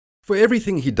For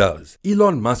everything he does,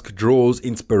 Elon Musk draws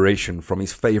inspiration from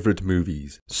his favorite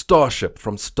movies, Starship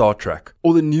from Star Trek,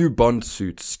 or the new Bond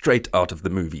suit straight out of the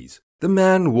movies. The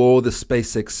man wore the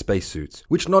SpaceX SpaceSuits,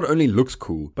 which not only looks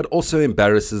cool, but also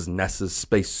embarrasses NASA's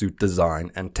spacesuit design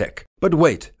and tech. But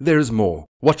wait, there is more.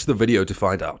 Watch the video to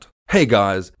find out. Hey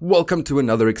guys, welcome to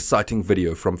another exciting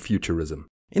video from Futurism.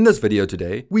 In this video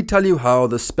today, we tell you how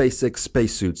the SpaceX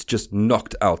SpaceSuits just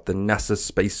knocked out the NASA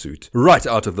spacesuit right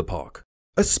out of the park.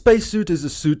 A spacesuit is a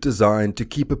suit designed to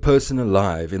keep a person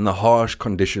alive in the harsh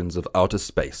conditions of outer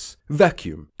space,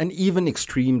 vacuum, and even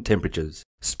extreme temperatures.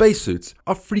 Spacesuits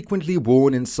are frequently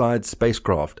worn inside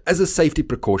spacecraft as a safety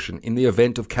precaution in the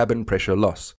event of cabin pressure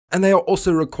loss, and they are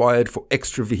also required for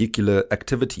extravehicular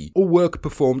activity or work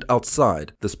performed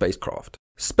outside the spacecraft.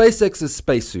 SpaceX's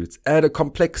spacesuits add a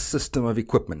complex system of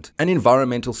equipment and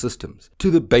environmental systems to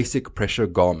the basic pressure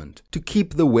garment to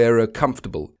keep the wearer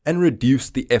comfortable and reduce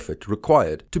the effort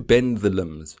required to bend the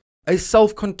limbs. A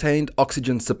self-contained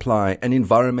oxygen supply and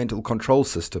environmental control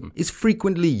system is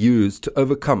frequently used to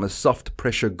overcome a soft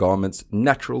pressure garment's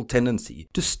natural tendency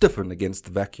to stiffen against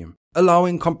the vacuum,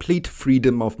 allowing complete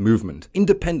freedom of movement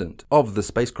independent of the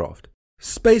spacecraft.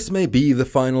 Space may be the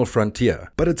final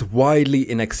frontier, but it's widely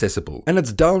inaccessible, and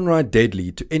it's downright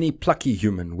deadly to any plucky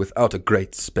human without a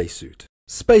great spacesuit.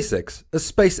 SpaceX, a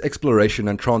space exploration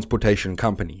and transportation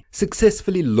company,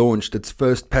 successfully launched its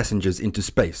first passengers into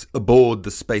space aboard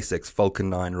the SpaceX Falcon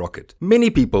 9 rocket.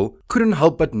 Many people couldn't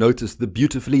help but notice the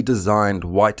beautifully designed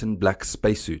white and black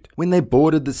spacesuit when they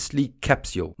boarded the sleek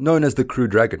capsule known as the Crew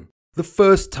Dragon. The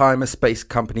first time a space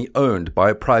company owned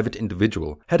by a private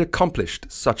individual had accomplished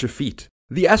such a feat.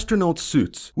 The astronaut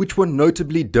suits, which were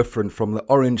notably different from the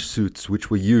orange suits which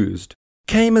were used,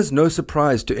 came as no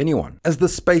surprise to anyone, as the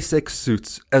SpaceX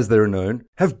suits, as they're known,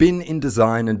 have been in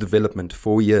design and development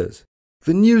for years.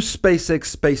 The new SpaceX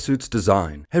spacesuits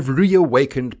design have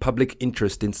reawakened public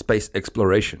interest in space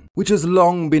exploration, which has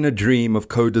long been a dream of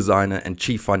co-designer and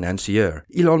chief financier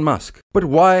Elon Musk. But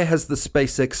why has the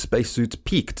SpaceX spacesuits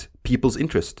piqued people's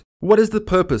interest? What is the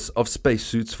purpose of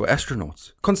spacesuits for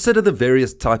astronauts? Consider the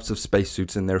various types of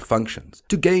spacesuits and their functions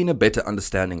to gain a better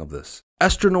understanding of this.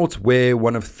 Astronauts wear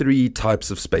one of three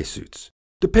types of spacesuits,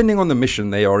 depending on the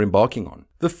mission they are embarking on.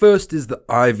 The first is the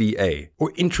IVA,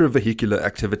 or intravehicular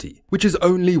activity, which is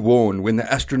only worn when the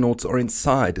astronauts are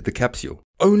inside the capsule.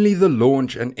 Only the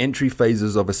launch and entry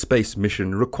phases of a space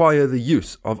mission require the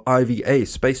use of IVA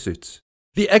spacesuits.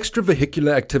 The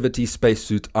extravehicular activity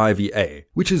spacesuit IVA,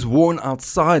 which is worn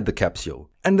outside the capsule,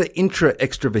 and the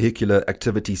intra-extravehicular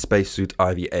activity spacesuit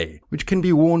IVA, which can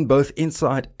be worn both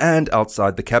inside and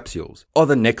outside the capsules, are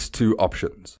the next two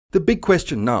options. The big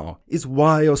question now is,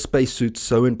 why are spacesuits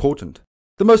so important?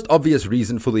 The most obvious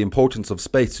reason for the importance of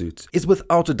spacesuits is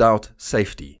without a doubt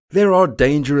safety. There are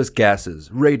dangerous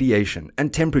gases, radiation,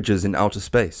 and temperatures in outer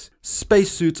space.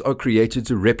 Spacesuits are created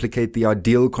to replicate the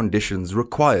ideal conditions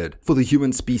required for the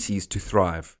human species to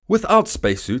thrive. Without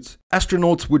spacesuits,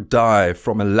 astronauts would die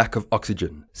from a lack of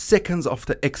oxygen seconds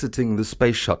after exiting the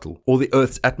space shuttle or the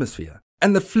Earth's atmosphere.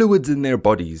 And the fluids in their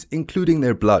bodies, including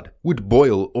their blood, would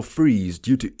boil or freeze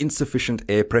due to insufficient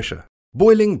air pressure.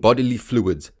 Boiling bodily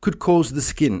fluids could cause the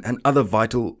skin and other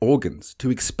vital organs to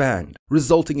expand,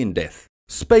 resulting in death.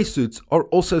 Spacesuits are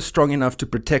also strong enough to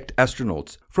protect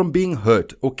astronauts from being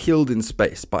hurt or killed in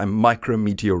space by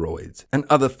micrometeoroids and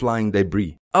other flying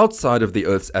debris. Outside of the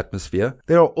Earth's atmosphere,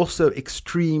 there are also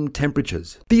extreme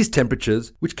temperatures. These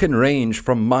temperatures, which can range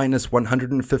from minus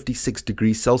 156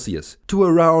 degrees Celsius to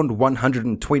around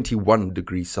 121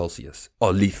 degrees Celsius,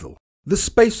 are lethal. The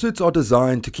spacesuits are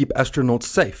designed to keep astronauts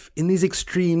safe in these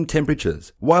extreme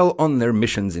temperatures while on their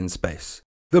missions in space.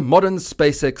 The modern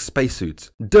SpaceX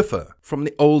spacesuits differ from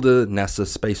the older NASA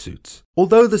spacesuits.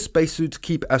 Although the spacesuits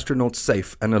keep astronauts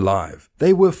safe and alive,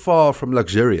 they were far from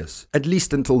luxurious, at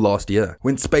least until last year,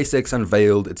 when SpaceX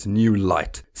unveiled its new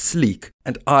light, sleek,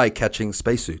 and eye-catching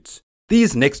spacesuits.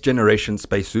 These next-generation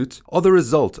spacesuits are the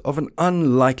result of an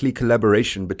unlikely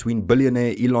collaboration between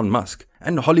billionaire Elon Musk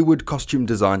and Hollywood costume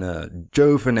designer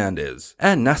Joe Fernandez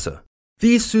and NASA.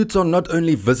 These suits are not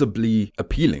only visibly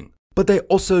appealing, but they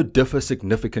also differ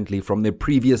significantly from their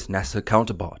previous NASA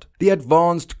counterpart, the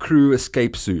Advanced Crew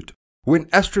Escape Suit. When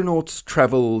astronauts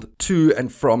traveled to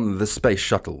and from the space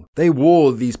shuttle, they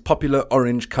wore these popular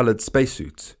orange-colored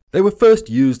spacesuits. They were first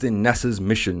used in NASA's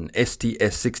mission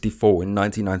STS-64 in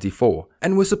 1994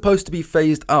 and were supposed to be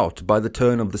phased out by the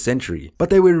turn of the century, but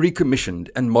they were recommissioned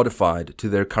and modified to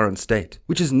their current state,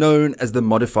 which is known as the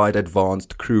Modified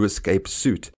Advanced Crew Escape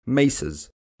Suit, MESAs.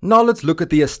 Now let's look at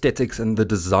the aesthetics and the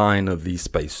design of these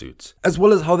spacesuits, as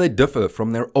well as how they differ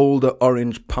from their older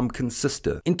orange pumpkin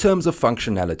sister in terms of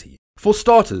functionality. For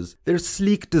starters, their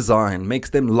sleek design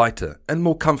makes them lighter and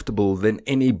more comfortable than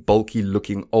any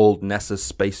bulky-looking old NASA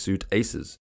spacesuit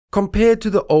Aces. Compared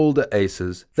to the older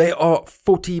Aces, they are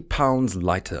 40 pounds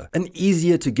lighter and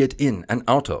easier to get in and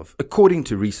out of, according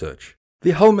to research.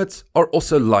 The helmets are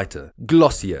also lighter,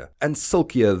 glossier, and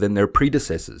silkier than their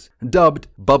predecessors, dubbed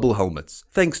bubble helmets,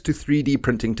 thanks to 3D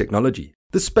printing technology.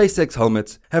 The SpaceX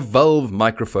helmets have valve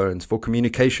microphones for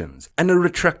communications and a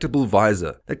retractable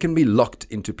visor that can be locked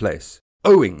into place,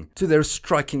 owing to their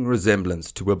striking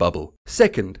resemblance to a bubble.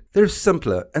 Second, they're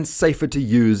simpler and safer to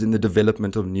use in the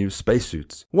development of new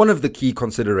spacesuits. One of the key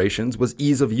considerations was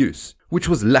ease of use, which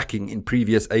was lacking in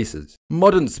previous Aces.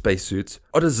 Modern spacesuits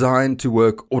are designed to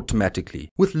work automatically,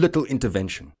 with little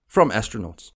intervention from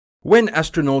astronauts. When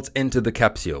astronauts enter the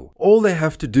capsule, all they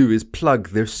have to do is plug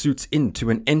their suits into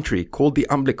an entry called the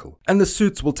umbilical, and the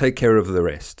suits will take care of the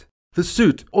rest. The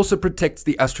suit also protects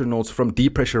the astronauts from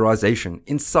depressurization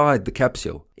inside the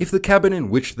capsule. If the cabin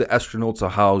in which the astronauts are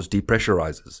housed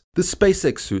depressurizes, the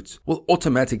SpaceX suits will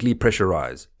automatically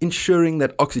pressurize, ensuring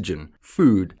that oxygen,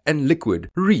 food, and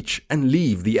liquid reach and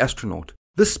leave the astronaut.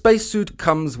 The spacesuit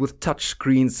comes with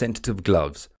touchscreen sensitive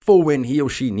gloves for when he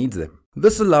or she needs them.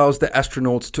 This allows the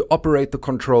astronauts to operate the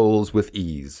controls with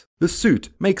ease. The suit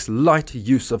makes light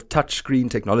use of touchscreen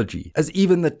technology, as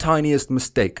even the tiniest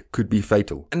mistake could be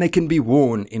fatal, and they can be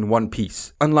worn in one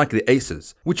piece, unlike the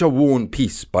Aces, which are worn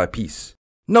piece by piece.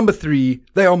 Number 3,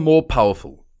 they are more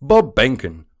powerful. Bob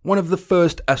Behnken, one of the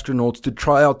first astronauts to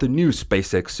try out the new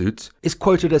SpaceX suits, is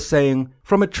quoted as saying,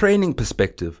 "From a training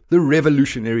perspective, the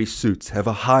revolutionary suits have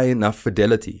a high enough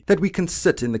fidelity that we can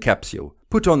sit in the capsule,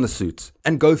 put on the suits,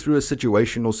 and go through a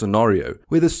situational scenario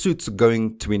where the suits are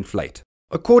going to inflate."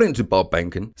 According to Bob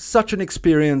Behnken, such an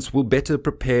experience will better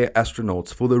prepare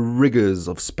astronauts for the rigors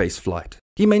of spaceflight.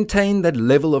 He maintained that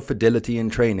level of fidelity in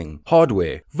training,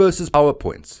 hardware versus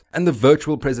PowerPoints, and the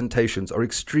virtual presentations are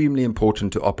extremely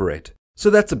important to operate. So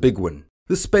that's a big win.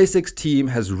 The SpaceX team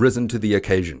has risen to the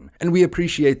occasion, and we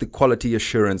appreciate the quality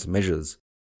assurance measures.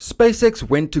 SpaceX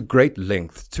went to great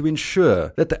lengths to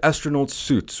ensure that the astronauts'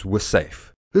 suits were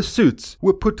safe. The suits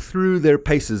were put through their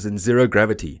paces in zero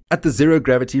gravity at the Zero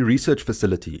Gravity Research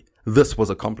Facility. This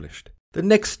was accomplished. The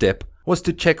next step was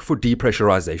to check for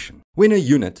depressurization. When a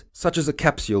unit, such as a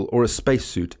capsule or a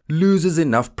spacesuit, loses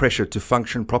enough pressure to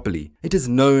function properly, it is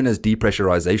known as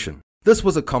depressurization. This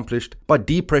was accomplished by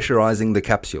depressurizing the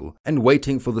capsule and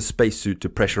waiting for the spacesuit to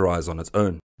pressurize on its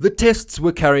own. The tests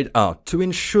were carried out to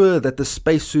ensure that the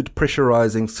spacesuit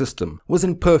pressurizing system was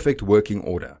in perfect working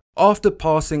order. After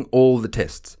passing all the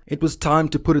tests, it was time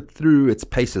to put it through its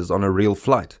paces on a real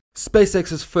flight.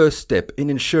 SpaceX's first step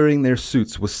in ensuring their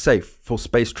suits were safe for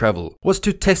space travel was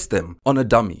to test them on a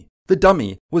dummy. The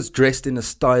dummy was dressed in a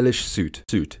stylish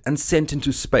suit and sent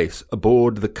into space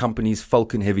aboard the company's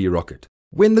Falcon Heavy rocket.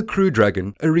 When the Crew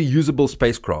Dragon, a reusable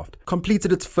spacecraft,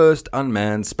 completed its first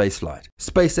unmanned spaceflight,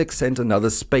 SpaceX sent another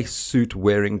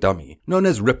spacesuit-wearing dummy, known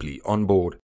as Ripley, on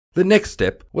board. The next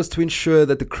step was to ensure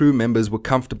that the crew members were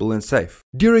comfortable and safe.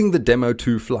 During the Demo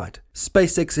 2 flight,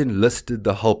 SpaceX enlisted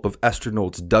the help of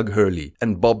astronauts Doug Hurley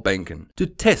and Bob Behnken to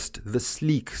test the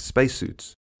sleek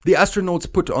spacesuits. The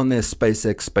astronauts put on their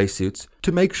SpaceX spacesuits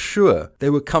to make sure they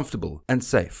were comfortable and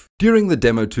safe. During the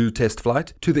Demo 2 test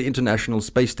flight to the International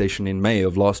Space Station in May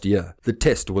of last year, the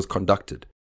test was conducted.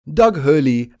 Doug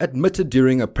Hurley admitted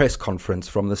during a press conference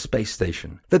from the space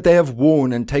station that they have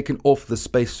worn and taken off the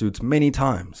spacesuits many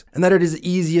times, and that it is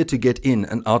easier to get in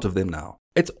and out of them now.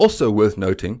 It's also worth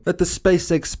noting that the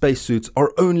SpaceX spacesuits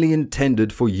are only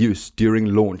intended for use during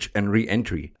launch and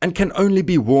re-entry, and can only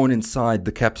be worn inside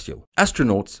the capsule.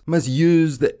 Astronauts must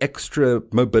use the extra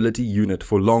mobility unit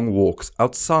for long walks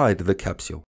outside the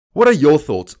capsule. What are your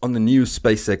thoughts on the new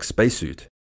SpaceX spacesuit?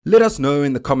 Let us know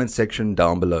in the comment section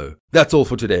down below. That's all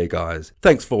for today, guys.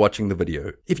 Thanks for watching the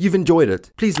video. If you've enjoyed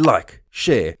it, please like,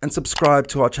 share, and subscribe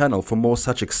to our channel for more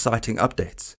such exciting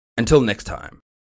updates. Until next time.